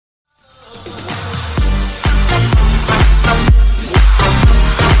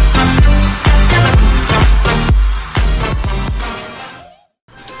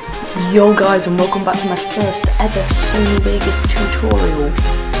Yo guys, and welcome back to my first ever Sony Vegas tutorial.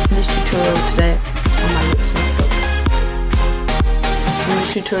 In this tutorial today, my lips messed up. In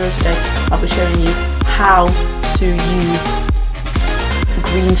this tutorial today, I'll be showing you how to use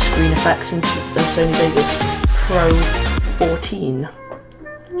green screen effects in the Sony Vegas Pro 14.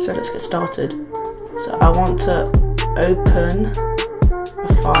 So let's get started. So I want to open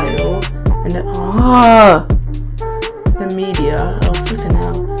a file and the media. Oh flipping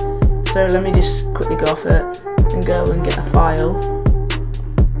hell. So let me just quickly go off it and go and get a file.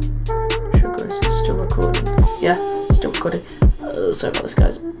 Sugar, is it still recording? Yeah, still recording. Sorry about this,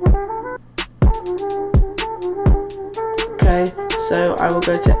 guys. Okay, so I will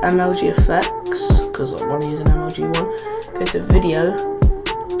go to MLG effects because I want to use an MLG one. Go to video,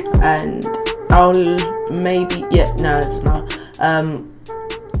 and I'll maybe no, it's not. I'm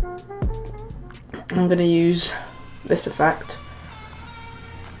gonna use this effect.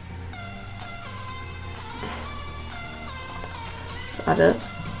 Add a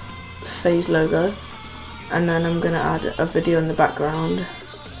phase logo, and then I'm gonna add a video in the background.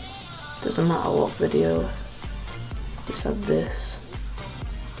 Doesn't matter what video, just have this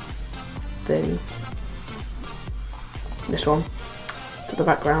thing, this one, to the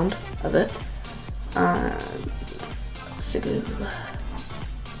background of it, and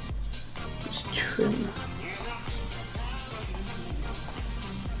just trim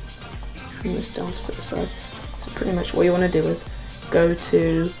this down to fit the size. So pretty much what you want to do is go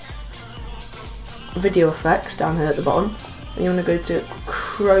to video effects down here at the bottom, and you want to go to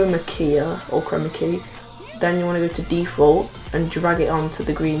chroma key, then you want to go to default and drag it onto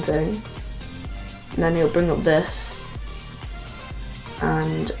the green thing, and then it'll bring up this,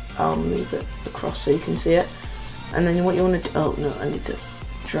 and I'll move it across so you can see it. And then what you want to do, oh no, I need to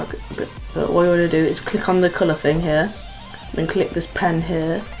drag it a bit, but what you want to do is click on the colour thing here, then click this pen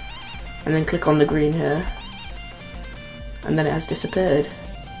here, and then click on the green here, and then it has disappeared.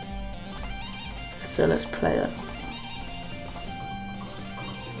 So let's play it.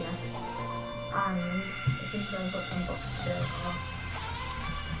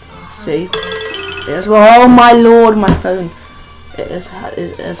 See? It has, oh my lord, my phone. It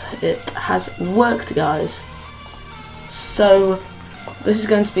has worked, guys. So this is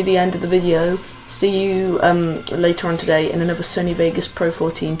going to be the end of the video. See you later on today in another Sony Vegas Pro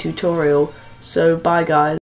 14 tutorial. So bye guys.